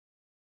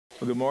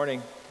Well, good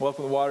morning.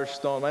 Welcome to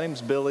Waterstone. My name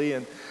is Billy,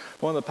 and I'm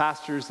one of the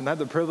pastors, and I have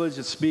the privilege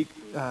to speak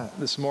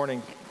this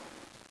morning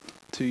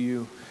to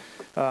you.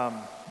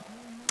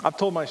 I've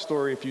told my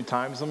story a few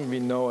times. Some of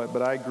you know it,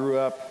 but I grew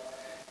up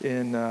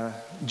in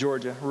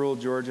Georgia, rural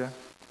Georgia,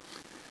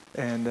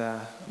 and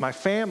my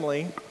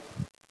family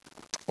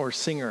were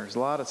singers,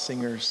 a lot of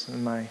singers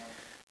in my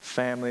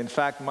family. In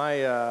fact,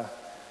 my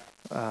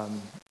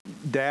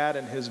dad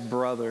and his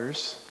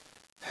brothers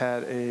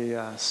had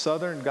a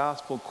Southern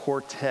Gospel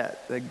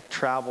quartet that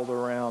traveled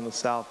around the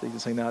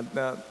Southeast.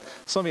 Now,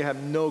 some of you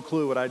have no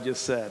clue what I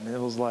just said. It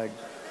was like,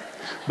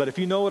 but if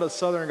you know what a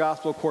Southern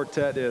Gospel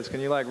quartet is, can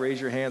you raise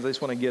your hands? I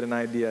just want to get an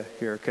idea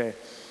here, okay?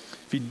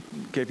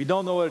 If you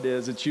don't know what it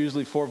is, it's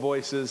usually four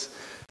voices,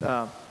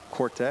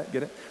 quartet,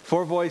 get it?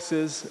 Four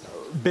voices,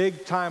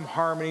 big time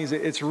harmonies.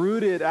 It's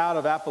rooted out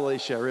of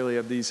Appalachia, really,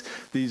 of these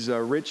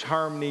rich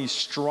harmonies,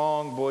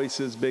 strong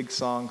voices, big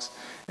songs.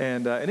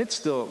 And it's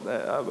still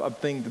a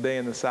thing today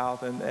in the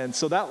South. And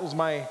so that was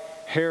my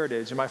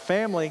heritage. And my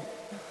family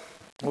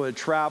would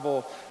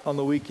travel on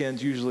the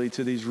weekends usually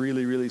to these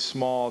really, really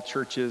small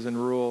churches in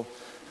rural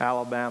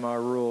Alabama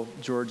or rural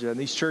Georgia. And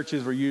these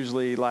churches were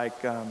usually like,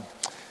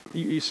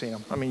 you've seen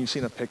them. I mean, you've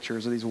seen the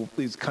pictures of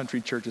these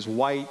country churches,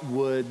 white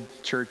wood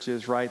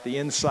churches, right? The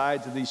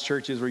insides of these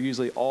churches were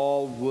usually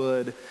all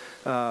wood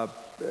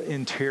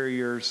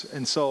interiors.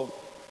 And so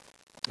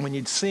when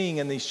you'd sing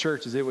in these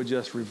churches, it would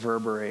just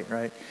reverberate,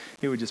 right?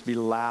 It would just be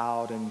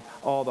loud, and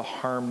all the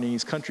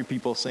harmonies. Country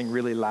people sing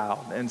really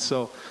loud, and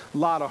so a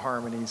lot of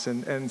harmonies.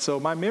 And so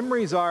my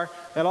memories are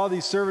at all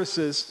these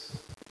services,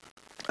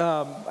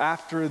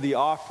 after the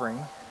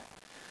offering,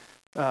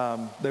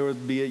 there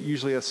would be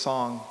usually a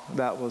song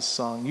that was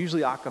sung,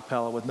 usually a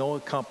cappella with no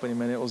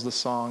accompaniment. It was the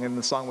song, and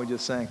the song we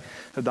just sang,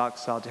 the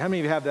doxology. How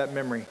many of you have that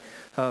memory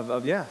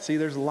of yeah, see,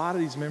 there's a lot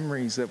of these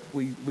memories that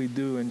we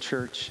do in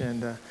church.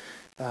 And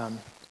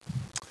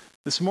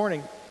this morning,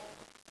 I'm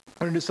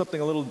going to do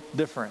something a little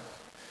different,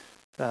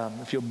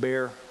 if you'll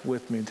bear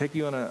with me, take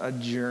you on a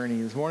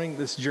journey. This morning,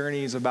 this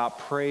journey is about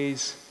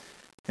praise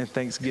and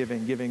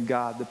thanksgiving, giving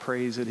God the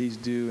praise that He's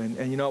due.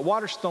 And you know, at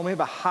Waterstone, we have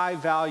a high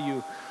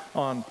value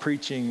on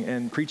preaching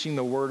and preaching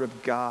the Word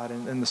of God.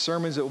 And the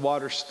sermons at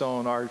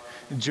Waterstone are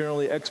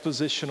generally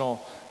expositional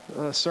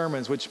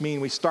sermons, which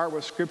mean we start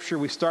with Scripture.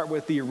 We start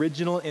with the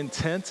original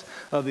intent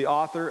of the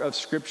author of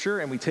Scripture,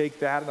 and we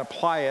take that and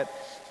apply it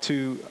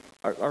to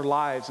our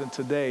lives and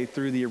today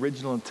through the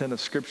original intent of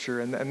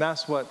Scripture. And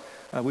that's what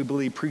we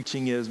believe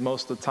preaching is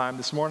most of the time.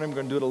 This morning I'm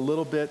going to do it a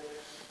little bit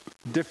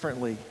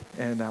differently.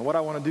 And what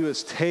I want to do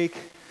is take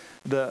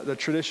the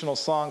traditional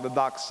song, the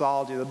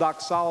doxology. The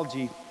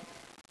doxology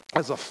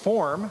as a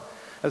form,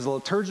 as a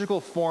liturgical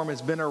form,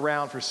 has been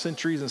around for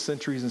centuries and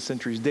centuries and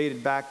centuries,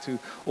 dated back to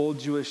old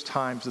Jewish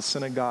times, the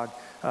synagogue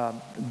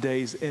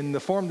days. In the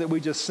form that we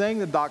just sang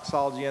the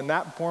doxology, and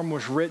that form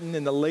was written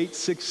in the late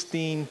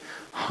 1600s,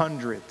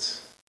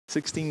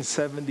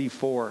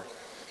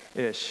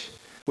 1674-ish,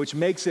 which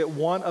makes it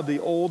one of the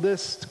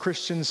oldest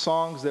Christian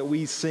songs that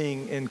we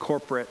sing in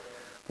corporate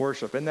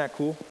worship. Isn't that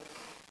cool?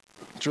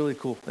 It's really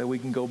cool that we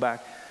can go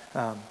back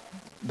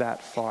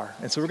that far.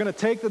 And so we're going to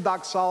take the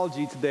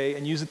doxology today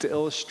and use it to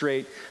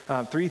illustrate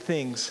three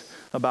things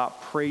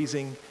about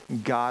praising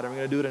God. And we're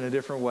going to do it in a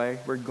different way.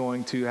 We're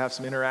going to have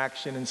some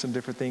interaction and some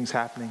different things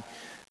happening.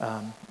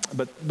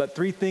 But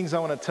three things I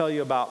want to tell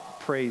you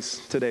about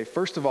praise today.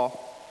 First of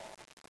all,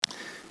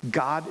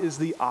 God is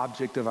the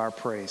object of our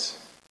praise.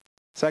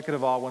 Second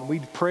of all, when we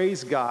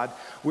praise God,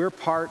 we're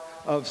part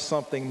of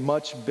something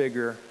much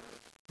bigger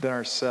than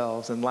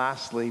ourselves. And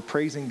lastly,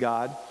 praising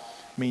God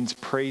means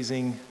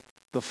praising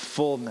the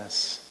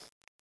fullness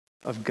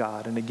of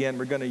God. And again,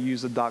 we're going to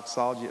use the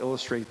doxology to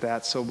illustrate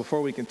that. So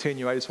before we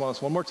continue, I just want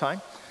us one more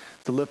time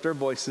to lift our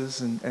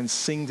voices and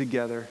sing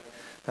together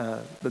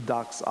the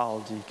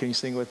doxology. Can you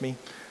sing with me?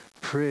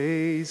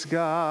 Praise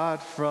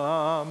God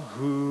from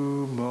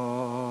whom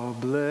all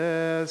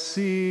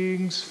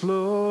blessings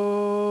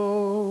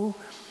flow.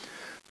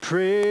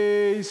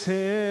 Praise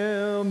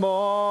Him,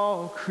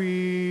 all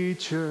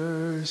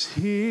creatures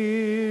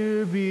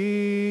here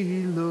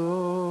below.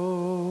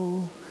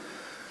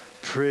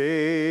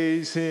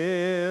 Praise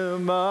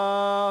Him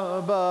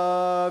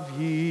above,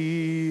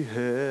 ye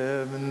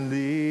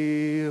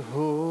heavenly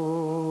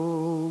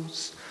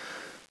hosts.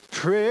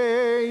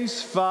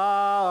 Praise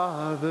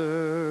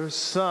Father,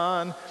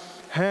 Son,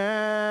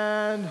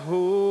 and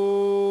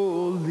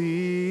Holy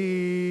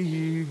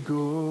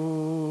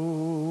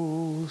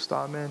Ghost.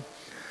 Amen.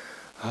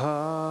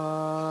 Amen.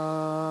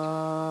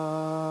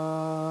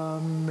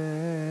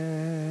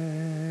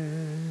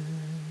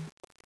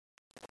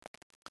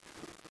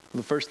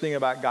 The first thing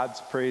about God's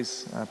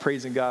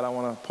praising God, I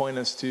want to point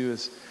us to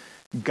is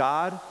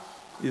God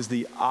is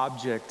the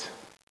object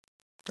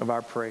of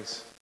our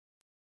praise.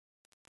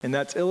 And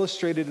that's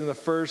illustrated in the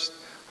first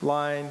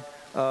line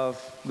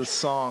of the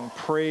song,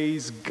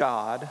 Praise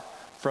God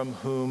from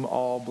whom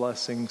all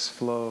blessings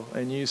flow.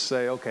 And you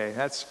say, okay,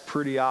 that's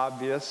pretty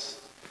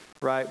obvious,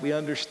 right? We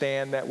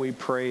understand that we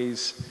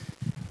praise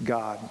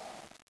God.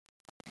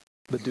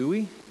 But do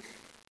we?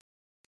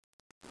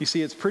 You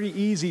see, it's pretty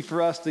easy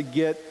for us to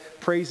get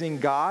praising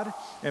God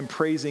and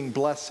praising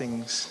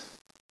blessings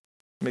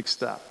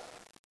mixed up.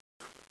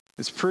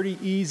 It's pretty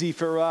easy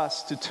for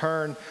us to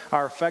turn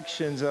our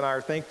affections and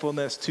our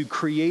thankfulness to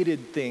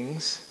created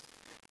things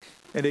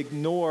and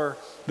ignore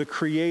the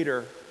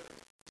creator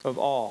of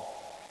all,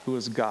 who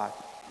is God.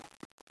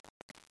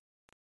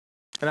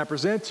 And I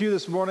present to you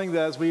this morning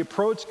that as we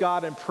approach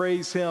God and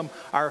praise Him,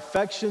 our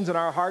affections and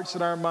our hearts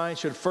and our minds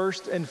should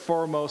first and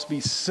foremost be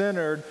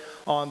centered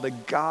on the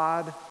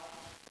God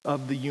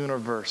of the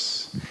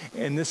universe.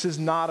 And this is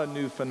not a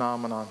new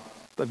phenomenon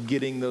of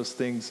getting those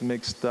things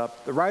mixed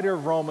up. The writer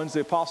of Romans,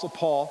 the Apostle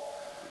Paul,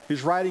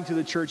 he's writing to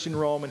the church in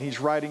Rome, and he's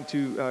writing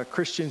to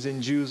Christians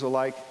and Jews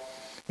alike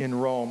in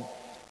Rome.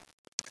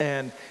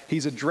 And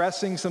he's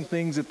addressing some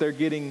things that they're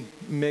getting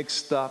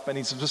mixed up. And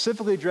he's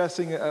specifically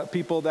addressing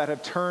people that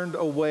have turned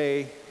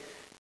away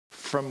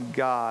from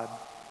God.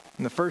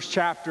 In the first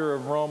chapter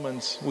of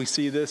Romans, we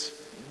see this,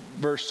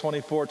 verse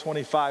 24,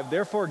 25.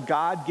 Therefore,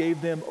 God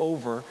gave them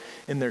over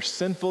in their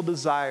sinful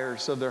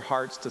desires of their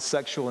hearts to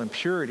sexual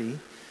impurity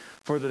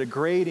for the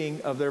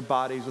degrading of their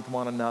bodies with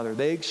one another.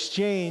 They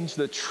exchanged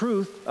the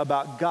truth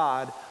about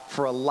God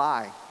for a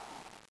lie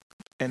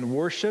and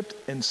worshiped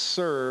and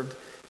served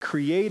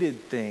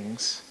created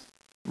things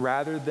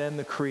rather than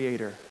the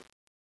Creator,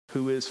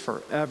 who is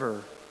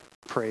forever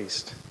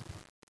praised.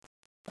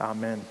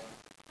 Amen.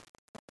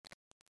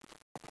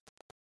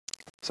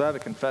 So I have a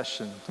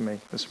confession to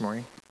make this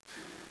morning.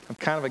 I'm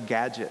kind of a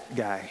gadget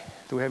guy.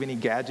 Do we have any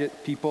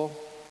gadget people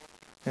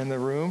in the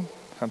room?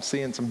 I'm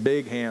seeing some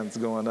big hands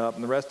going up,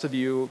 and the rest of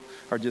you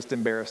are just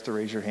embarrassed to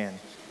raise your hand,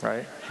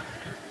 right?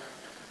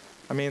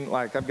 I mean,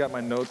 like, I've got my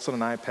notes on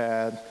an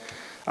iPad.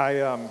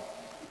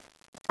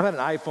 I've had an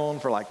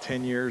iPhone for like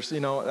 10 years. You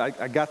know,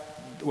 I got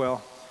an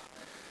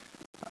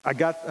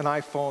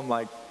iPhone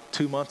like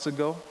 2 months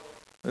ago.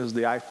 It was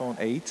the iPhone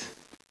 8.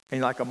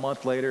 And like a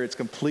month later, it's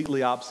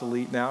completely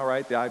obsolete now,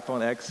 right? The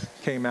iPhone X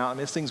came out, and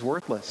this thing's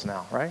worthless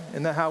now, right?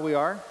 Isn't that how we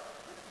are?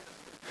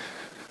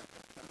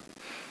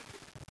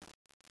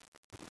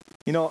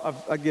 You know,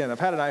 I've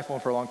had an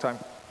iPhone for a long time.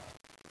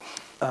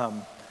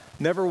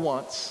 Never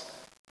once,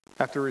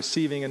 after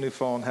receiving a new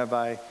phone, have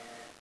I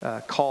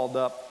called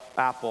up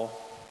Apple.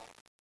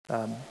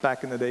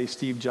 Back in the day,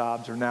 Steve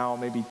Jobs, or now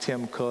maybe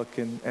Tim Cook,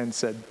 and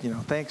said,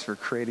 thanks for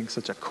creating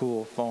such a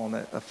cool phone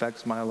that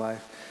affects my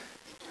life,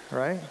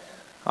 right?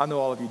 I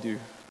know all of you do.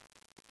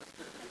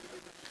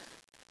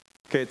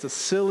 Okay, it's a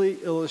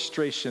silly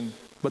illustration,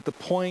 but the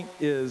point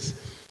is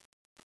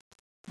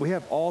we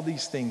have all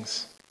these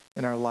things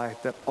in our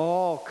life that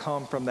all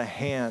come from the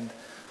hand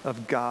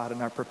of God,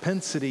 and our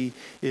propensity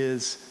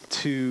is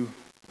to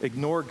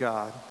ignore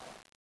God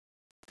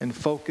and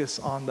focus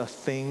on the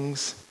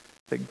things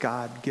that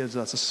God gives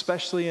us,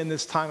 especially in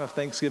this time of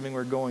Thanksgiving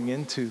we're going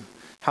into.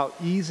 How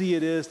easy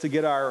it is to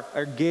get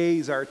our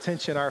gaze, our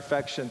attention, our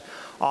affection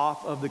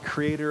off of the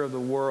Creator of the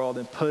world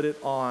and put it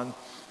on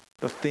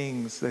the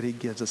things that He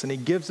gives us. And He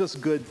gives us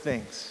good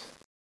things,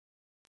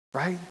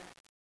 right?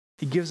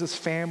 He gives us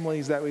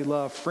families that we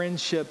love,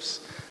 friendships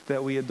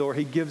that we adore.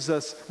 He gives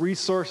us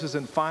resources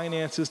and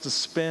finances to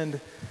spend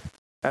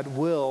at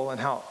will,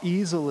 and how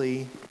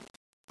easily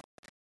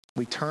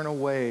we turn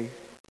away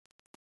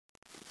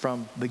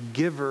from the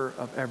giver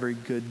of every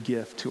good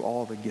gift to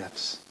all the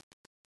gifts.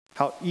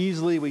 How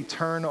easily we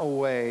turn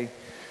away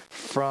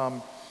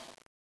from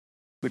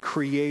the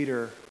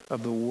Creator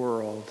of the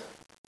world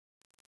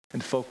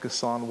and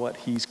focus on what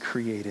He's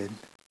created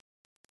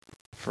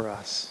for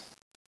us.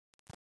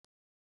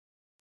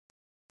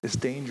 It's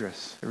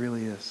dangerous. It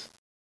really is.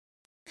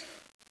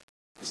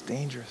 It's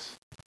dangerous.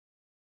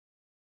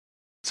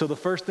 So the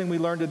first thing we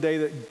learned today,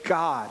 that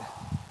God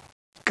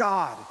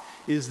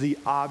is the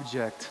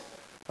object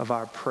of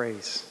our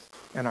praise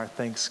and our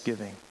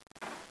thanksgiving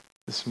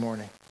this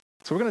morning.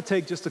 So we're going to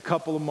take just a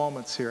couple of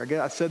moments here.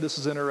 Again, I said this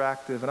was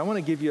interactive, and I want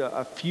to give you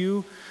a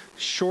few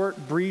short,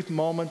 brief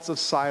moments of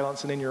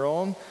silence, and in your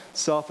own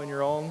self, in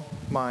your own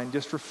mind,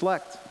 just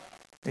reflect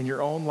in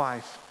your own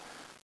life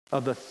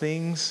of the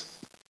things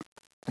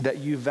that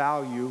you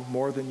value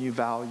more than you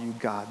value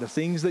God. The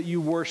things that you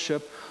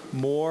worship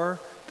more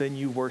than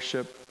you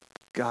worship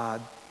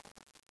God.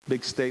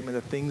 Big statement.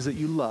 The things that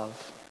you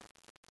love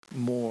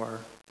more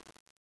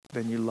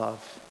than you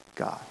love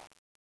God.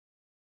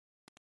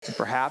 And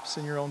perhaps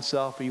in your own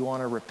self, you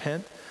want to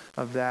repent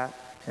of that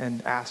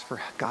and ask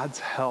for God's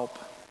help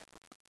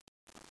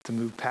to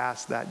move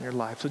past that in your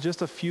life. So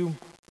just a few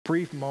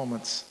brief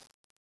moments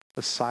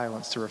of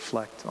silence to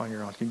reflect on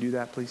your own. Can you do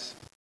that, please?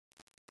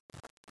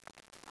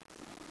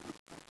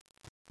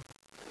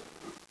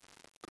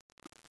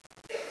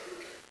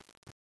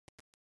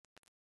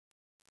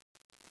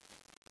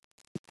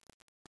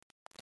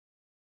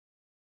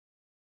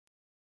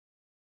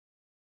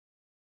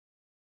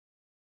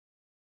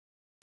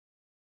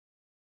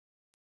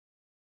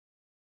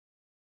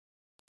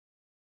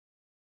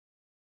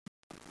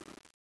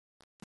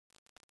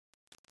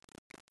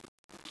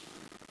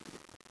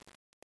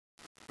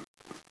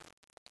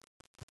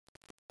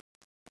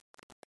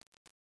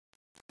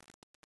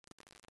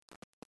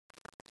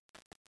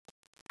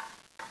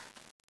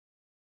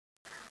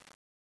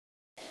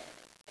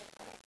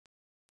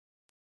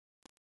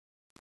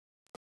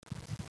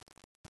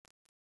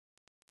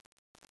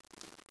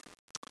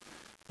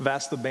 I've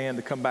asked the band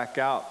to come back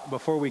out.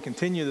 Before we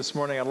continue this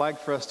morning, I'd like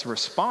for us to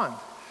respond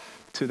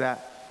to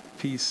that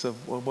piece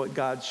of what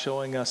God's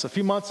showing us. A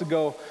few months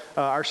ago,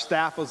 our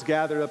staff was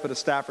gathered up at a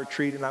staff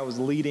retreat, and I was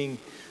leading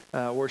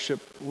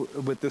worship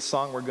with this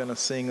song we're going to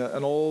sing,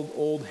 an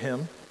old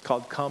hymn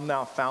called Come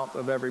Thou Fount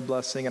of Every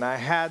Blessing. And I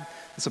had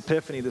this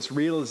epiphany, this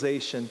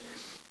realization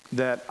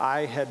that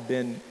I had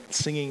been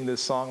singing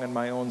this song in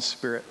my own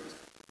spirit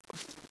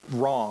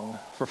wrong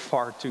for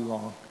far too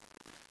long.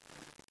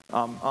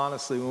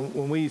 Honestly,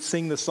 when we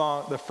sing the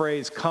song, the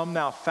phrase, Come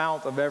Thou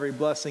Fount of Every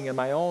Blessing, in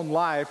my own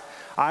life,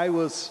 I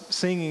was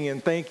singing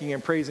and thanking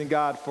and praising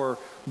God for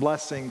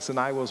blessings, and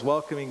I was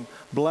welcoming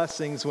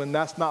blessings when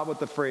that's not what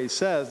the phrase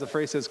says. The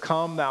phrase says,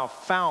 Come Thou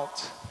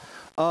Fount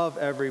of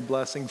Every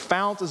Blessing.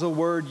 Fount is a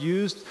word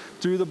used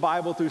through the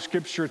Bible, through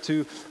Scripture,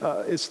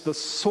 it's the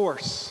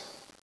source.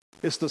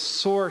 It's the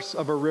source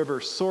of a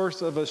river,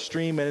 source of a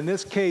stream, and in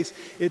this case,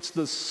 it's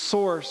the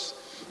source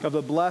of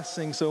the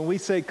blessing. So when we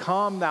say,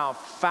 Come Thou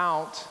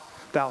Fount,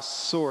 Thou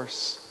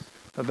source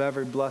of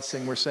every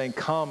blessing, we're saying,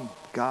 Come,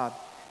 God,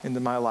 into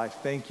my life.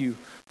 Thank you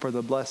for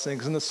the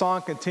blessings. And the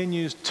song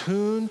continues,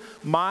 Tune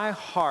my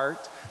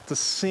heart to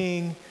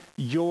sing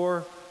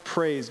your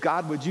praise.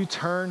 God, would you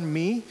turn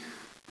me?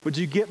 Would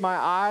you get my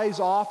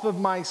eyes off of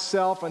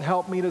myself and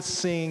help me to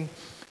sing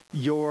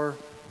your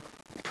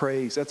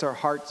praise? That's our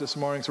hearts this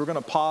morning. So we're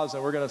going to pause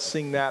and we're going to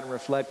sing that and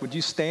reflect. Would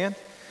you stand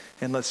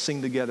and let's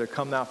sing together,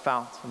 Come Thou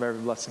Fount of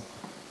Every Blessing.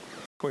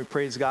 Can we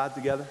praise God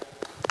together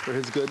for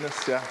his goodness?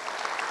 Yeah.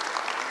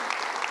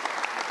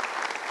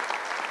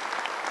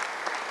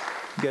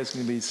 You guys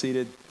can be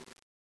seated.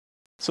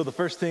 So the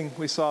first thing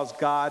we saw is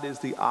God is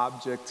the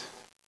object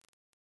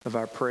of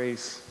our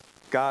praise.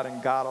 God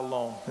and God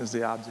alone is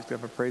the object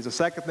of our praise. The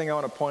second thing I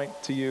want to point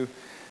to you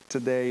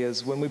today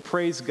is when we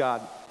praise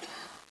God,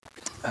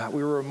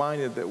 we were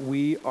reminded that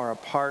we are a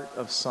part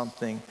of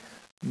something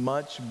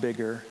much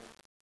bigger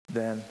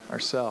than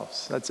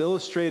ourselves. That's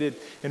illustrated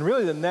in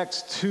really the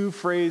next two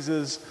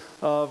phrases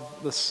of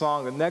the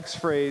song. The next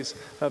phrase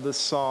of the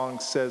song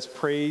says,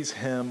 Praise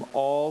him,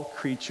 all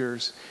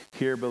creatures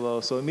here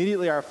below. So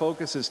immediately our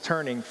focus is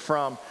turning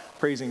from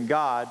praising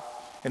God,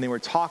 and then we're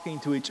talking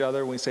to each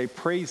other when we say,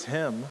 Praise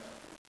him,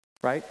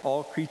 right?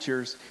 All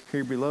creatures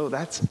here below.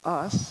 That's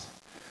us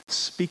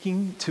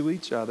speaking to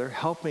each other,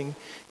 helping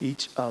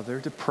each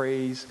other to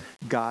praise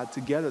God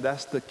together.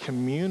 That's the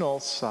communal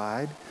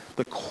side,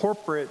 the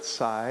corporate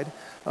side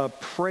of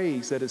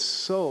praise that is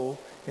so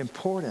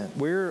important.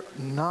 We're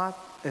not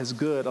as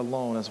good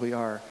alone as we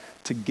are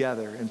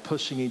together and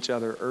pushing each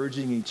other,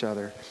 urging each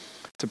other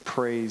to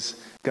praise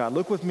God.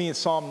 Look with me in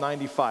Psalm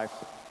 95.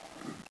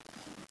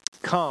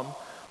 Come,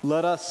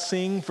 let us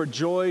sing for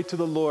joy to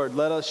the Lord.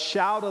 Let us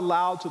shout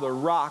aloud to the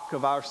rock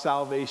of our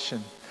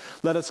salvation.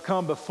 Let us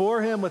come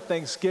before him with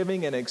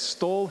thanksgiving and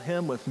extol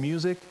him with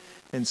music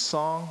and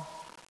song.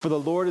 For the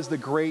Lord is the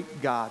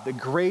great God, the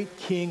great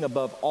King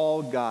above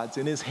all gods.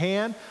 In his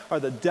hand are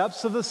the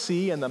depths of the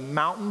sea, and the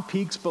mountain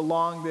peaks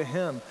belong to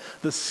him.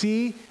 The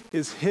sea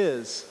is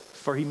his,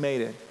 for he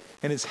made it,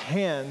 and his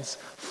hands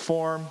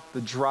form the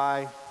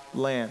dry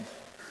land.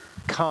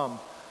 Come,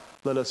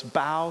 let us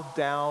bow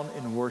down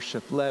in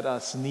worship. Let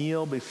us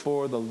kneel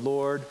before the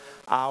Lord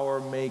our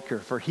Maker,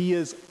 for he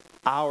is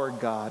our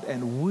God,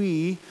 and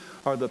we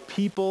are the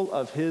people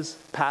of his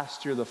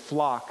pasture, the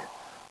flock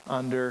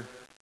under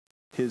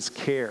his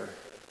care.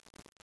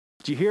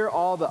 Do you hear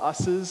all the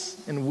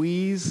us's and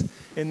we's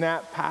in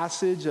that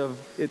passage of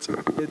it's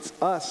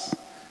us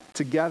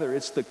together.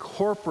 It's the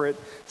corporate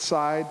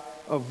side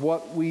of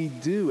what we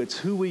do. It's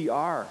who we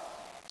are.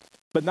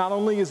 But not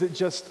only is it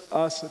just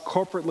us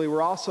corporately,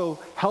 we're also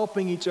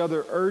helping each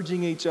other,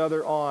 urging each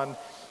other on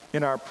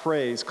in our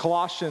praise.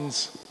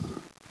 Colossians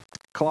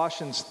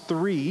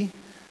 3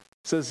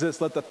 says this,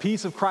 Let the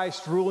peace of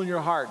Christ rule in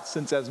your hearts,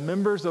 since as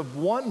members of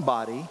one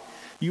body,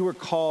 you were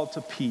called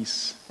to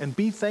peace. And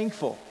be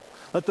thankful.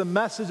 Let the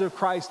message of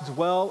Christ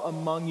dwell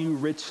among you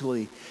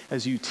richly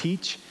as you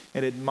teach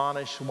and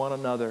admonish one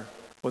another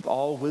with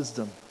all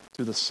wisdom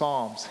through the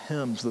psalms,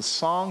 hymns, the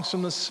songs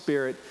from the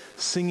Spirit,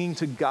 singing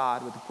to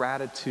God with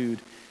gratitude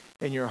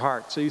in your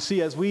heart. So you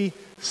see, as we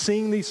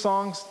sing these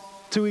songs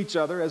to each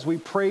other, as we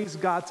praise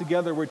God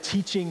together, we're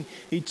teaching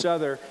each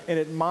other and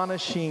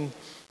admonishing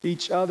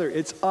each other.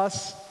 It's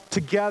us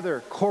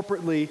together,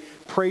 corporately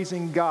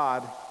praising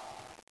God.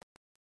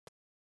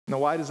 Now,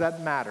 why does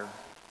that matter?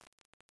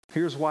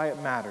 Here's why it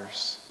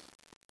matters.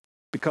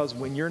 Because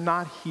when you're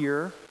not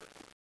here,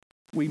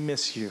 we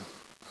miss you.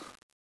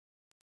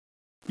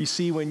 You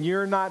see, when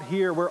you're not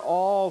here, we're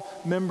all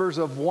members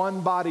of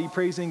one body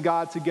praising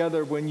God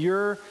together. When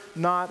you're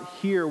not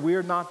here,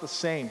 we're not the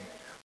same.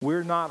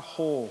 We're not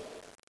whole.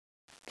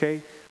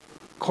 Okay?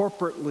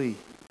 Corporately,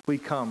 we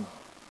come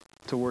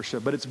to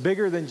worship. But it's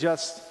bigger than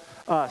just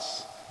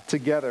us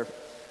together.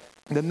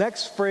 The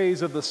next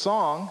phrase of the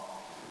song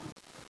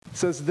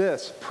says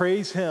this,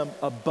 Praise him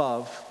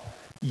above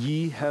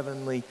ye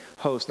heavenly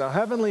hosts. Now,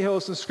 heavenly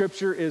hosts in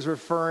Scripture is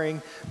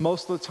referring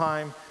most of the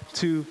time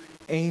to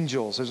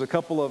angels. There's a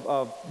couple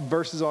of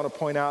verses I want to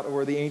point out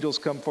where the angels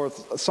come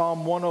forth.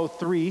 Psalm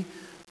 103,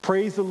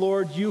 praise the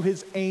Lord, you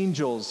his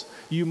angels,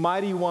 you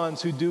mighty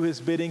ones who do his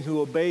bidding,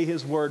 who obey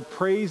his word.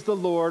 Praise the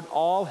Lord,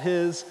 all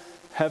his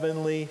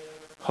heavenly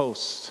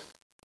hosts.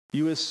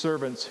 You his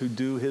servants who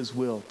do his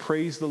will.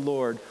 Praise the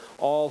Lord,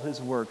 all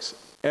his works,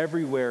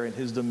 everywhere in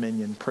his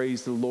dominion.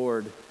 Praise the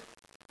Lord,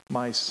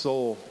 my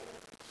soul.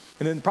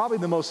 And then probably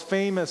the most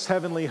famous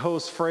heavenly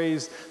host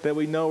phrase that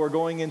we know we're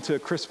going into a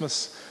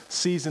Christmas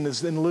season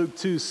is in Luke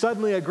 2.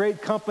 Suddenly a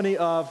great company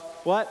of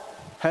what?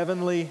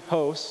 Heavenly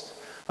hosts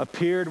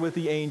appeared with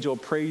the angel,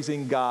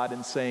 praising God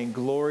and saying,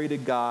 glory to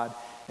God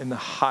in the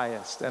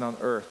highest, and on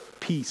earth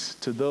peace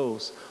to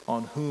those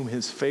on whom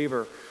his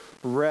favor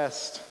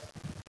rests.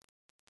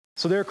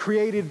 So they're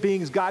created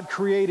beings. God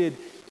created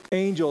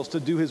angels to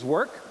do his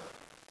work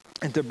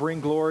and to bring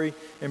glory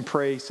and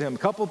praise to him. A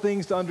couple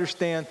things to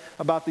understand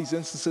about these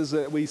instances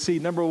that we see.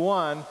 Number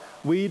one,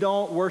 we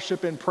don't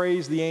worship and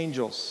praise the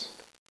angels.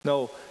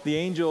 No, the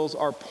angels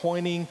are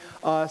pointing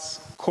us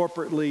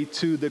corporately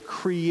to the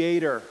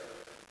Creator.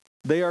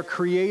 They are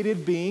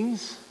created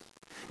beings,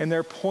 and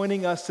they're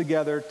pointing us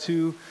together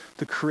to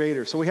the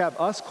Creator. So we have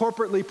us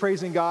corporately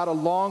praising God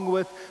along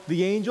with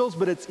the angels,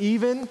 but it's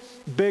even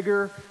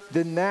bigger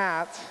than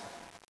that.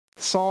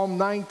 Psalm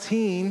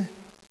 19,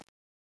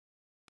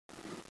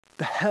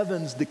 the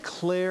heavens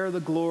declare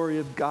the glory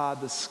of God.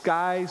 The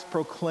skies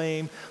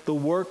proclaim the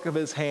work of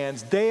his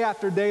hands. Day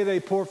after day they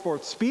pour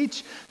forth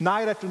speech.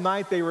 Night after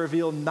night they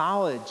reveal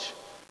knowledge.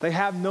 They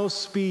have no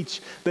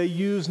speech. They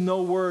use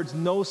no words.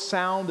 No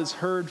sound is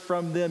heard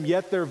from them.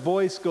 Yet their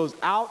voice goes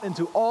out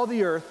into all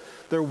the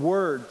earth, their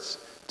words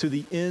to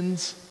the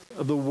ends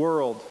of the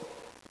world.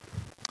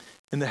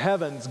 In the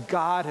heavens,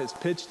 God has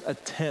pitched a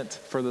tent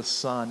for the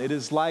sun. It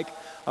is like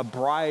a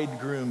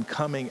bridegroom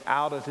coming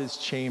out of his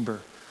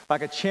chamber.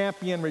 Like a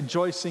champion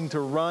rejoicing to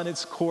run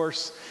its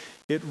course,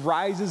 it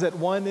rises at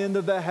one end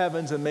of the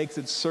heavens and makes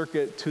its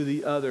circuit to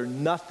the other.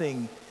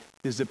 Nothing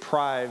is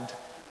deprived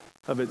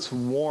of its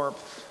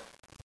warmth.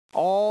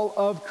 All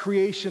of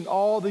creation,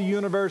 all the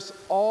universe,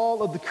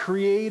 all of the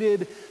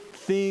created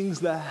things,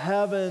 the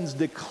heavens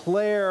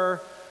declare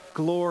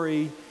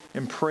glory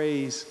and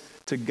praise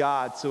to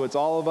God. So it's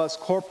all of us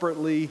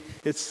corporately,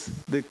 it's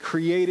the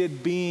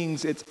created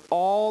beings, it's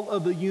all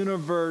of the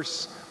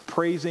universe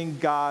praising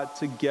God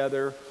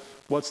together.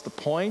 What's the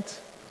point?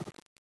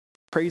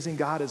 Praising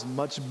God is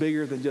much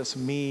bigger than just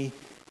me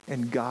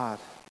and God.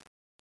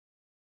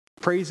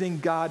 Praising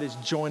God is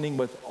joining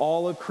with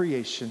all of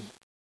creation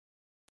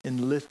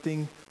in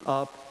lifting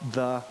up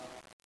the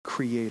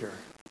Creator.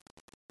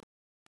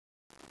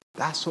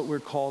 That's what we're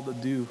called to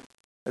do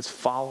as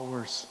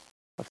followers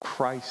of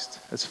Christ,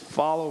 as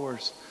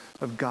followers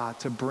of God,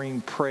 to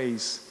bring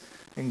praise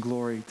and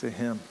glory to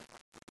him.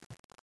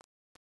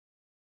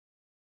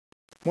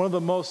 One of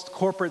the most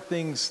corporate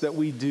things that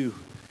we do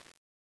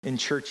in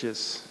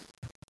churches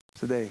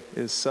today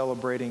is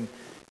celebrating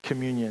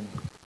communion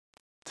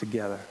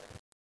together.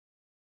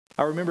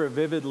 I remember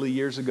vividly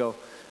years ago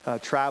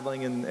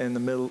traveling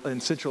in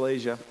Central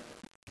Asia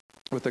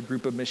with a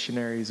group of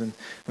missionaries, and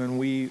when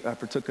we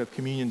partook of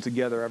communion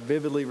together, I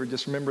vividly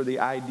just remember the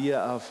idea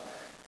of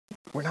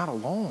we're not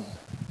alone.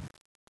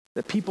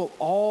 That people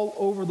all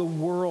over the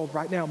world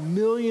right now,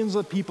 millions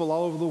of people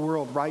all over the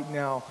world right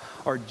now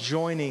are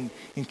joining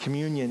in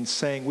communion,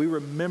 saying, we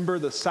remember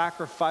the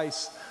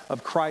sacrifice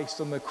of Christ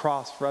on the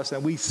cross for us,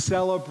 and we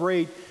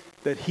celebrate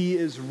that he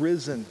is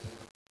risen,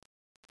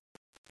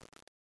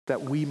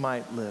 that we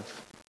might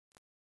live.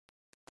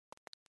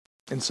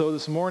 And so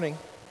this morning,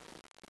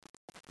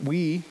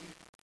 we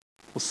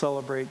will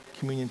celebrate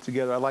communion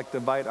together. I'd like to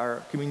invite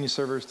our communion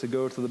servers to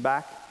go to the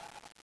back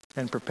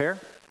and prepare.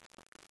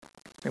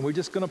 And we're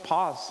just going to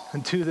pause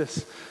and do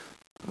this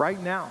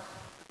right now.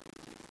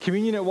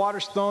 Communion at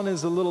Waterstone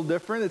is a little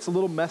different. It's a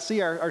little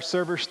messy. Our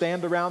servers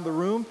stand around the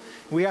room.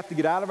 We have to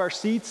get out of our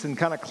seats and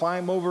kind of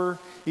climb over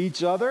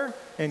each other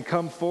and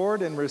come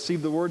forward and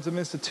receive the words of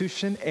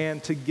institution.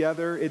 And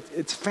together,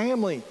 it's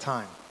family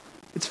time.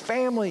 It's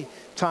family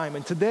time.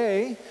 And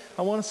today,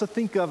 I want us to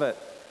think of it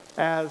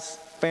as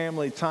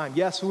family time.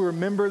 Yes, we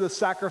remember the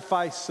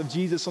sacrifice of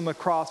Jesus on the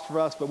cross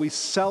for us, but we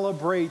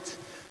celebrate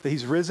that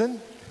he's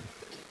risen.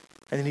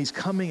 And then he's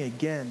coming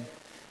again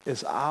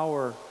as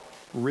our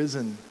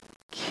risen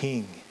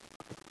King.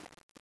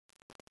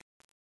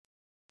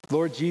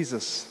 Lord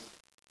Jesus,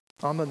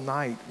 on the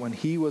night when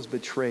he was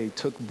betrayed,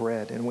 took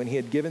bread, and when he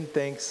had given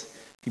thanks,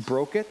 he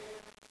broke it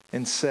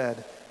and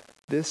said,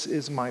 this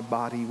is my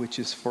body, which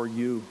is for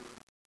you.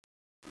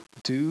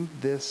 Do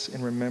this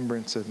in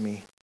remembrance of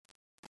me.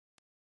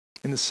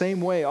 In the same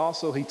way,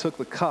 also, he took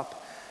the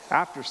cup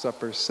after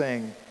supper,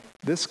 saying,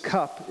 this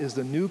cup is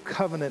the new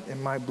covenant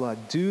in my blood.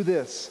 Do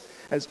this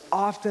as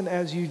often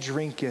as you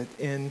drink it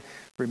in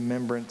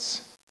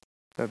remembrance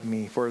of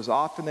me. For as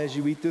often as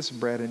you eat this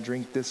bread and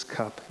drink this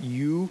cup,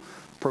 you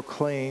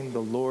proclaim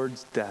the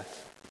Lord's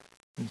death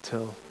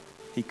until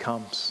he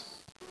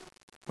comes.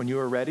 When you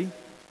are ready,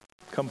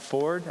 come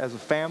forward as a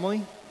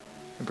family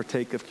and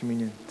partake of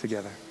communion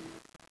together.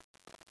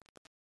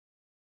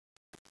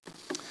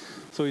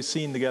 So we've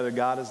seen together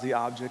God is the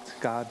object,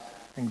 God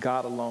and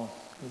God alone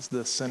is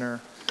the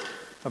center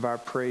of our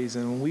praise.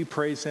 And when we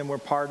praise him, we're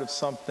part of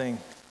something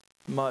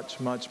much,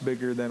 much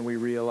bigger than we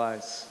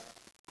realize,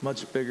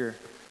 much bigger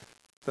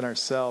than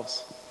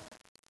ourselves.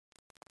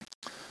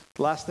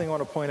 The last thing I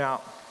want to point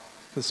out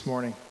this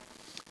morning,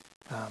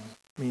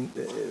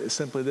 is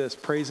simply this: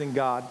 praising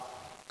God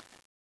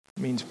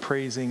means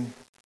praising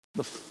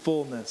the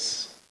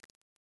fullness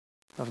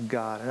of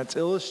God. And it's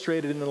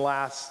illustrated in the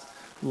last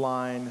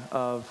line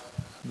of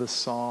the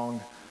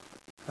song,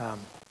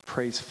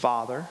 praise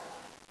Father,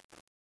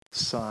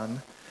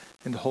 Son,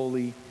 and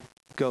Holy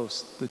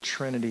Ghost, the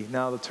Trinity.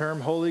 Now, the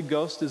term Holy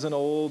Ghost is an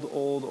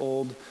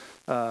old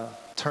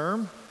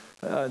term,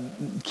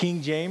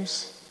 King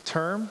James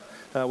term.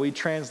 We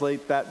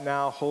translate that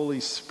now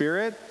Holy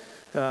Spirit.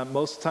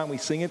 Most of the time we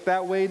sing it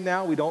that way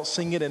now. We don't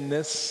sing it in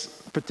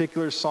this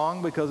particular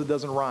song because it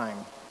doesn't rhyme.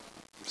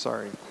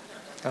 Sorry.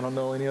 I don't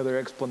know any other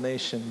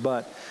explanation,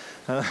 but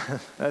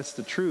that's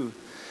the truth.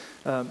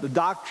 The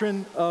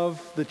doctrine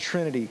of the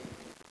Trinity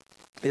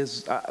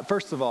is,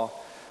 first of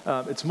all,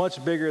 it's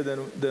much bigger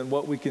than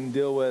what we can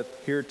deal with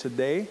here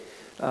today.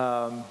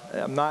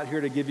 I'm not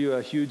here to give you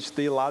a huge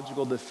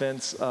theological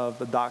defense of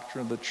the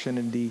doctrine of the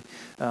Trinity,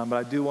 but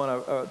I do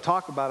want to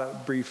talk about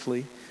it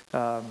briefly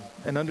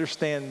and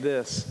understand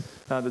this.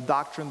 The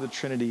doctrine of the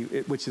Trinity,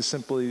 which is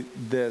simply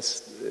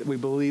this: we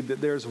believe that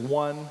there's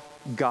one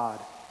God,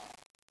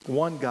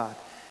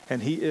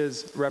 and he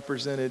is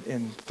represented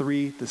in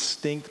three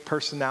distinct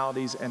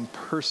personalities and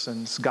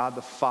persons: God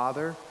the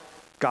Father,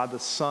 God the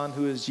Son,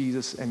 who is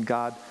Jesus, and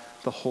God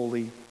the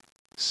Holy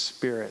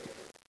Spirit.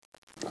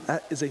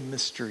 That is a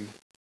mystery.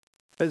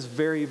 That is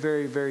very,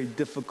 very, very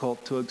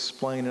difficult to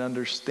explain and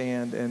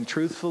understand. And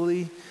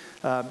truthfully,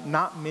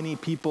 not many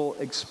people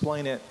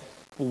explain it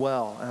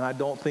well. And I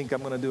don't think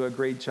I'm going to do a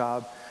great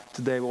job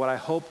today. But what I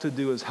hope to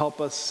do is help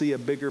us see a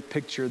bigger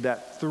picture,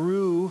 that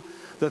through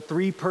the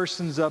three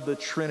persons of the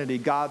Trinity,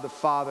 God the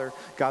Father,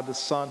 God the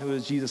Son, who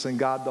is Jesus, and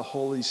God the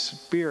Holy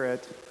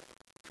Spirit,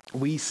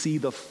 we see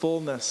the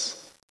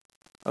fullness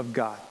of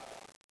God.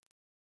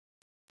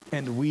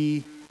 And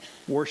we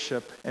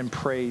worship and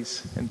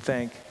praise and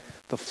thank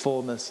the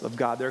fullness of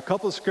God. There are a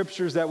couple of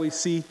scriptures that we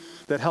see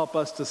that help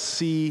us to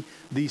see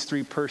these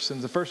three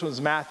persons. The first one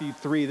is Matthew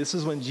 3. This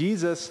is when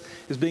Jesus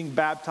is being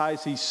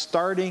baptized. He's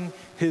starting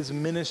his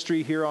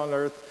ministry here on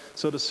earth,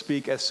 so to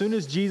speak. As soon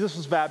as Jesus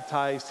was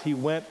baptized, he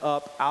went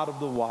up out of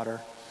the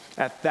water.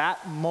 At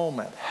that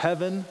moment,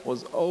 heaven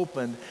was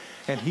opened,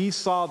 and he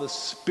saw the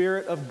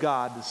Spirit of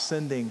God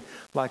descending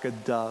like a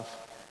dove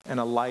and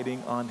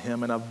alighting on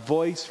him. And a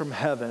voice from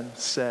heaven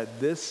said,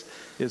 "This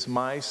is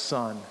my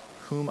Son,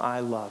 whom I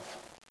love.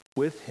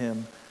 With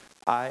him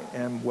I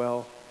am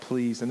well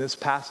pleased." In this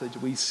passage,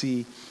 we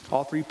see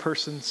all three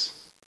persons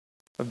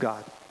of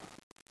God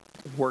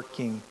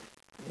working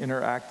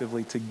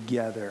interactively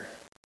together.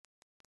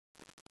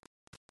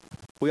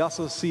 We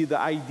also see the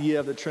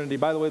idea of the Trinity.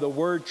 By the way, the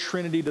word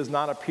Trinity does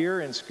not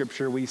appear in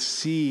Scripture. We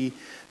see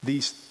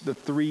the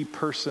three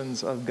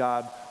persons of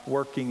God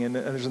working. And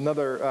there's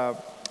another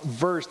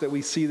verse that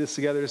we see this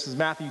together. This is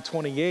Matthew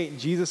 28.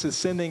 Jesus is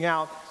sending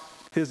out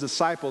his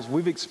disciples.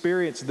 We've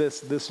experienced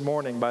this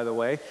morning, by the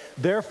way.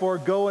 "Therefore,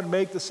 go and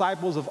make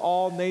disciples of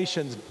all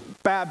nations,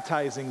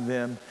 baptizing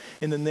them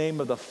in the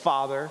name of the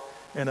Father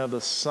and of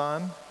the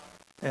Son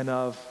and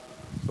of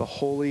the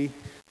Holy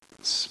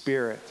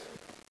Spirit."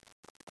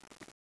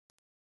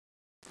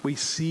 We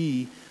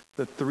see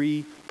the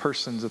three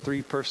persons, the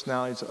three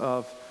personalities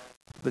of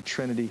the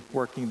Trinity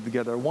working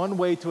together. One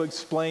way to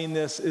explain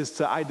this is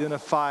to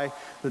identify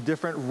the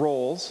different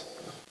roles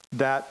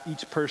that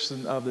each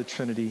person of the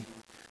Trinity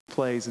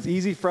plays. It's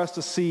easy for us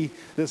to see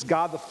this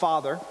God the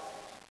Father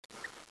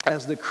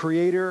as the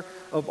creator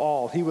of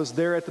all. He was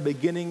there at the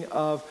beginning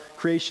of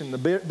creation,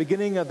 the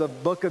beginning of the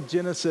book of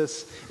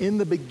Genesis. In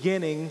the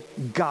beginning,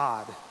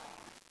 God.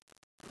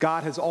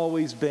 God has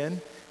always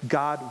been.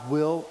 God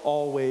will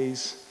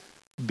always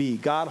be.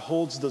 God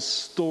holds the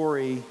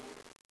story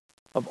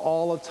of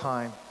all of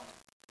time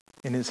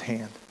in his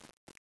hand.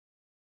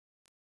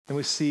 And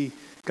we see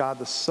God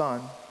the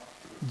Son,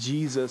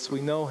 Jesus.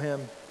 We know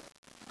him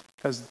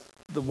as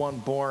the one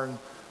born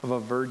of a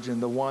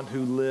virgin, the one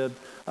who lived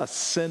a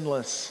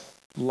sinless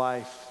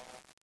life,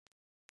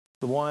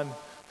 the one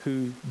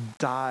who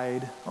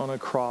died on a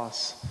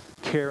cross,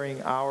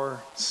 carrying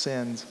our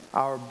sins,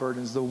 our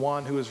burdens, the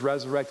one who was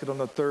resurrected on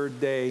the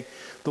third day,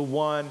 the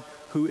one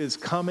who is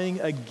coming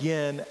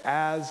again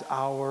as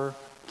our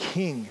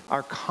King,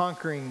 our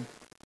conquering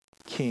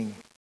King.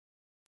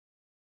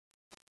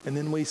 And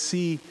then we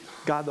see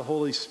God the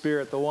Holy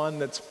Spirit, the one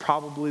that's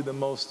probably the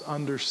most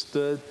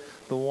understood,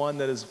 the one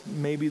that is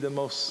maybe the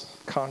most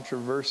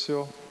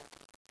controversial.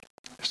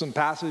 There's some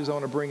passages I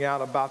want to bring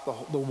out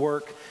about the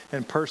work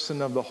and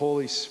person of the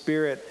Holy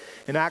Spirit.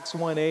 In Acts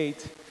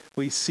 1:8,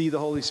 we see the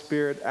Holy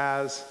Spirit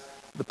as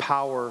the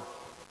power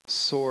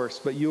source,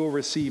 but you will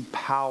receive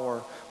power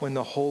when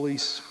the Holy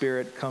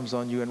Spirit comes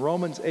on you. In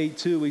Romans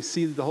 8:2, we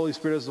see that the Holy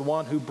Spirit is the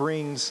one who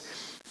brings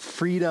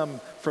freedom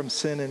from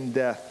sin and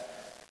death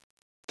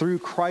Through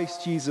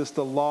Christ Jesus,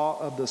 the law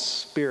of the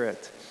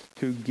Spirit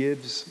who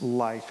gives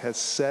life has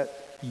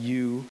set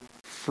you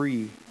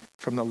free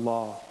from the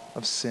law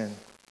of sin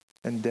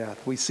and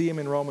death. We see him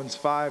in Romans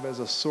 5 as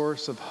a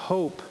source of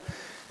hope.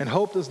 And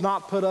hope does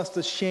not put us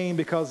to shame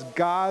because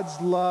God's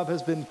love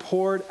has been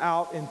poured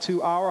out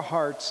into our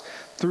hearts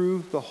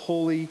through the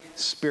Holy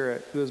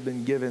Spirit who has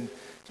been given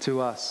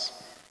to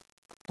us.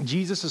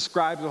 Jesus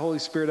describes the Holy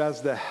Spirit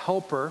as the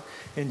helper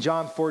in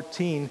John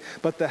 14,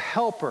 but the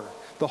helper,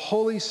 the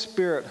Holy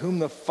Spirit, whom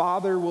the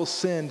Father will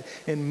send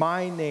in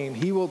my name,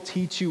 he will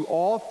teach you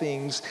all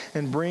things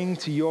and bring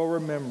to your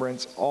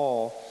remembrance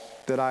all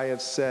that I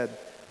have said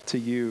to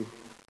you.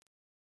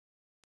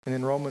 And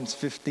in Romans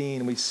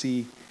 15, we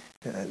see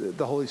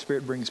the Holy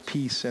Spirit brings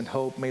peace and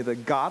hope. May the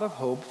God of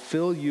hope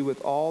fill you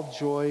with all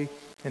joy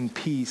and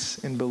peace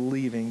in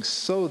believing,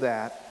 so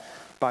that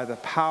by the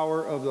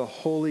power of the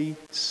Holy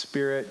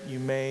Spirit you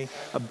may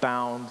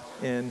abound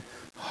in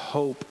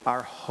hope.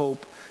 Our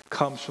hope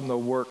comes from the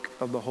work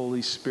of the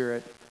Holy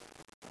Spirit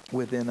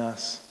within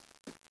us.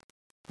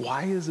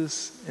 Why is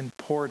this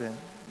important?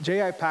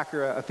 J.I.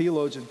 Packer, a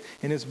theologian,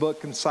 in his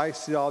book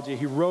Concise Theology,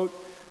 he wrote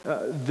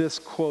this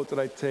quote that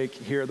I take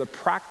here: the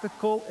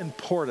practical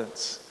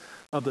importance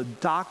of the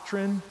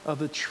doctrine of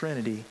the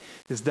Trinity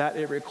is that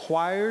it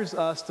requires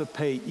us to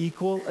pay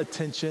equal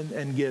attention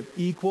and give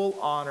equal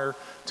honor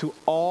to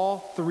all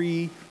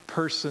three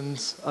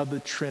persons of the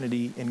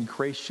Trinity in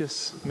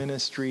gracious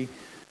ministry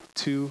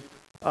to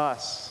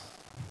us.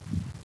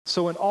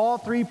 So in all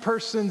three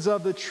persons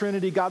of the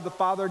Trinity, God the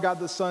Father, God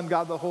the Son,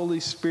 God the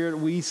Holy Spirit,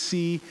 we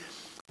see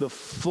the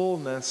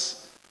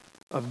fullness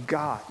of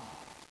God.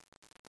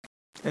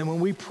 And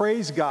when we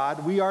praise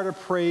God, we are to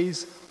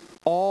praise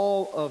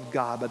all of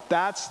God, but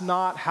that's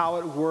not how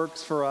it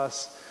works for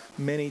us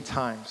many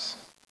times.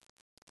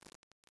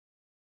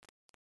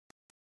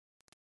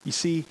 You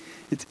see,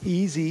 it's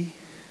easy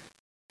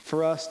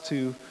for us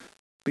to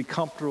be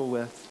comfortable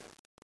with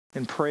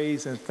and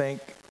praise and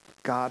thank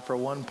God for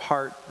one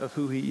part of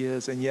who he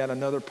is, and yet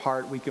another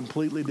part we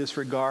completely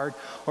disregard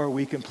or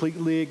we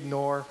completely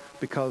ignore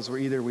because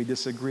we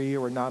disagree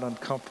or we're not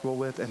uncomfortable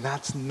with, and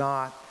that's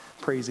not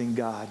praising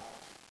God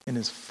in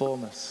his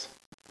fullness.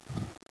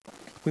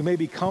 We may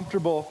be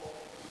comfortable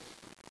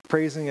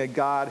praising a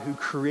God who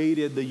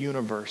created the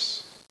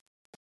universe,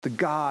 the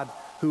God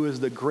who is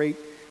the great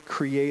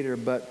creator,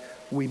 but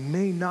we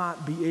may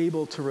not be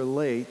able to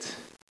relate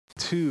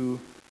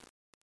to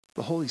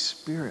the Holy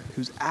Spirit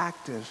who's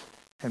active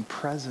and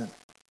present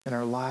in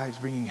our lives,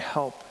 bringing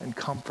help and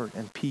comfort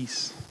and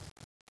peace.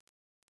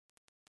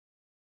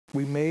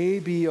 We may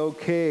be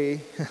okay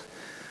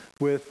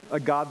with a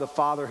God the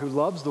Father who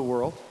loves the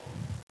world.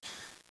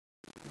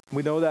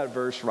 We know that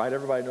verse, right?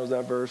 Everybody knows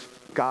that verse.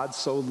 God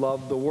so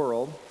loved the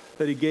world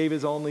that he gave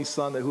his only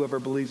Son, that whoever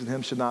believes in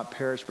him should not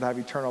perish but have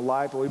eternal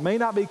life. But we may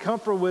not be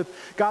comfortable with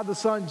God the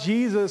Son,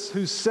 Jesus,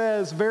 who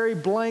says very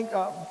point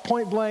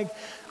blank,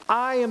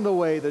 I am the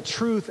way, the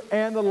truth,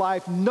 and the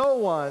life. No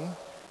one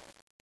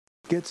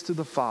gets to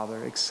the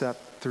Father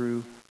except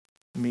through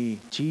me.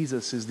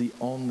 Jesus is the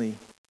only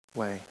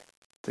way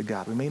to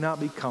God. We may not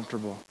be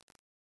comfortable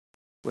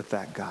with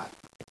that God.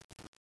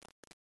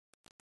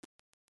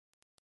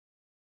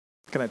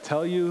 Can I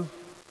tell you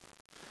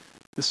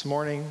this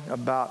morning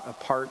about a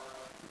part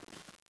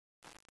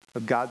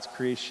of God's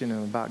creation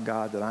and about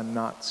God that I'm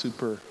not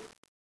super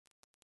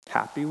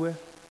happy with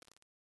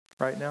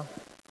right now?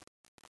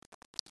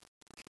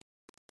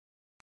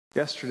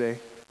 Yesterday,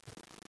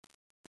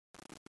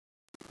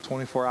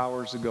 24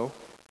 hours ago,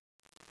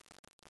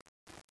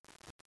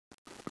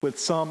 with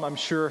some, I'm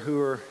sure,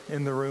 who are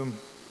in the room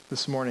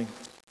this morning,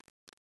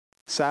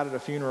 sat at a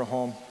funeral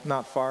home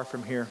not far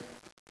from here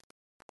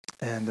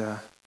and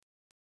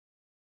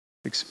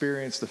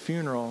experienced the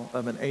funeral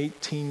of an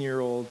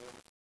 18-year-old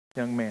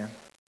young man.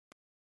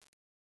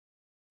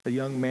 A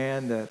young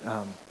man that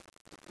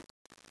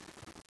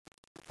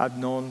I've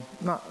known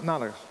not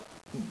 4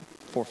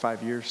 or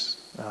 5 years.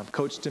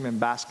 Coached him in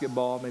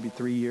basketball, maybe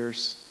 3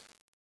 years.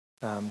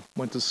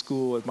 Went to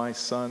school with my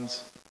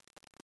sons.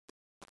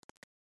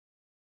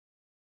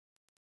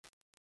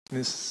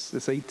 This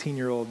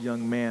 18-year-old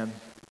young man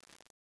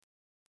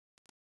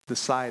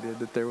decided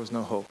that there was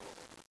no hope.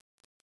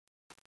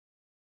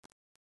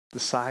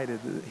 Decided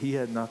that he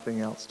had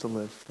nothing else to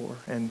live for.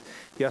 And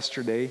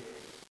yesterday,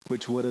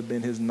 which would have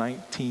been his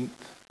 19th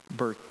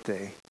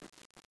birthday,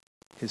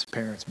 his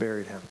parents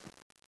buried him.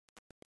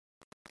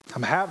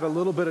 I'm having a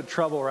little bit of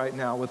trouble right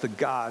now with a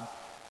God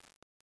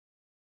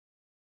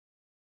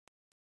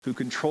who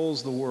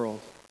controls the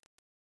world.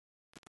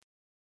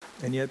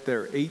 And yet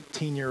there are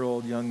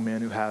 18-year-old young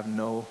men who have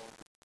no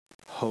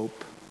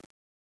hope.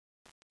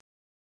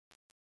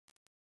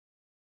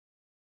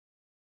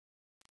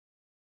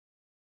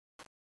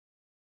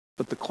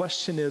 But the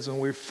question is, when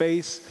we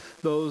face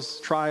those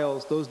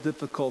trials, those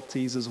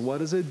difficulties, is what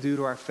does it do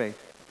to our faith?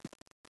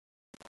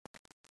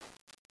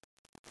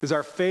 Is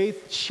our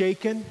faith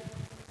shaken?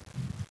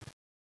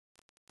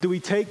 Do we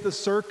take the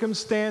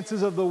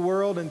circumstances of the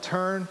world and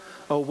turn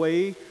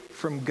away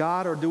from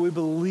God? Or do we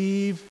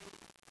believe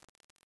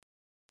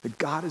that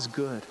God is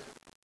good.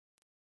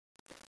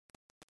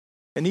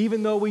 And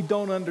even though we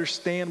don't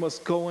understand what's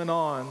going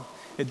on,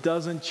 it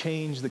doesn't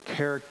change the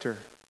character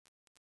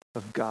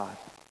of God.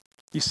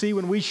 You see,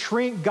 when we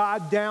shrink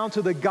God down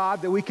to the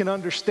God that we can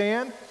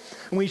understand,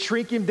 and we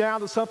shrink him down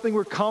to something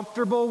we're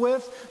comfortable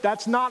with,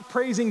 that's not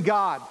praising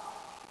God.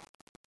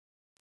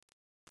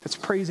 It's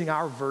praising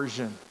our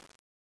version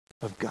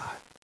of God.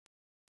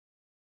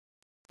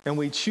 And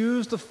we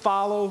choose to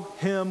follow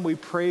him, we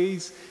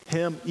praise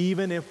him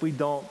even if we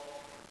don't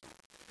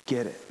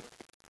get it.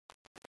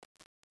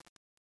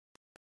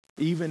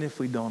 Even if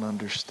we don't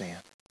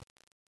understand.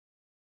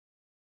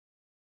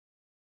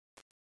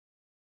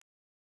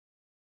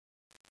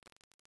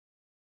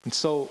 And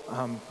so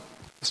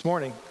this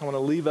morning, I want to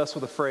leave us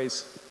with a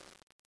phrase.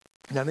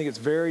 And I think it's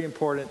very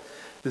important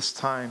this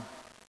time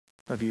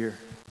of year.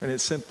 And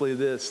it's simply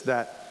this,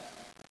 that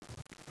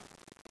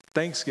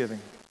Thanksgiving,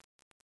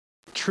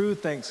 true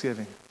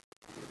Thanksgiving,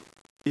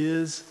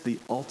 is the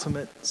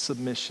ultimate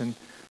submission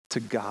to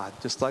God.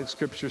 Just like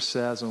Scripture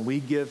says, when we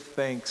give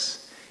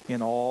thanks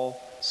in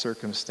all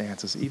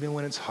circumstances, even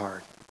when it's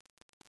hard,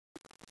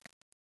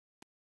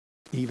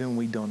 even when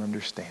we don't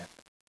understand.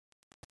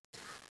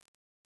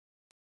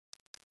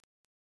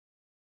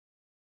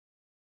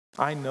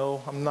 I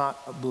know I'm not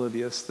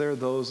oblivious. There are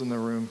those in the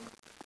room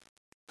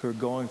who are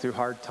going through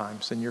hard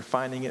times, and you're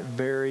finding it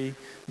very,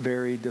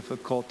 very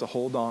difficult to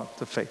hold on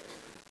to faith.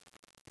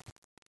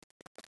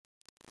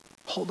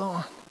 Hold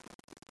on.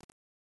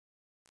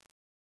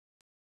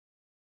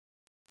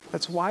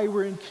 That's why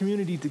we're in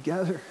community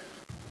together.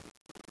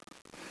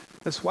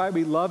 That's why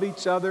we love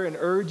each other and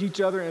urge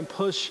each other and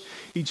push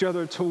each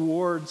other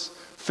towards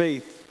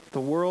faith.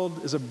 The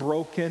world is a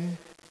broken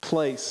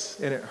place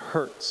and it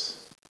hurts.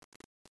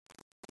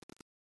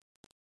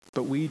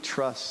 But we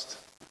trust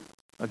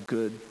a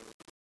good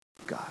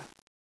God.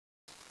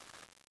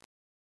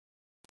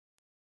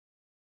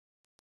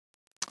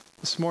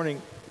 This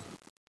morning,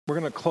 we're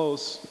going to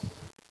close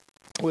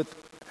with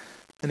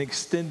an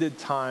extended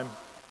time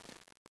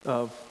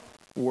of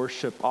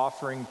worship,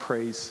 offering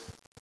praise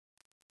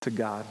to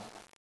God.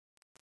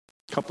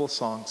 A couple of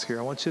songs here.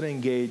 I want you to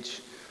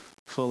engage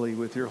fully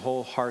with your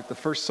whole heart. The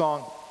first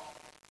song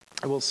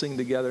we'll sing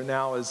together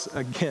now is,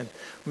 again,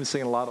 we've been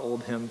singing a lot of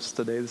old hymns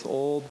today. This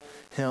old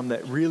hymn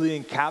that really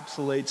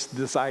encapsulates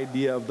this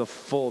idea of the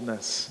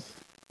fullness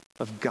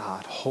of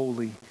God.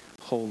 Holy,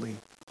 holy,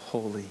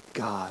 holy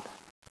God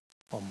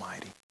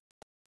Almighty.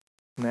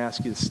 I'm going to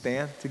ask you to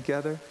stand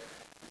together.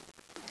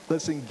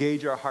 Let's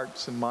engage our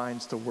hearts and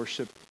minds to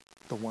worship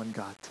the one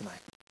God tonight.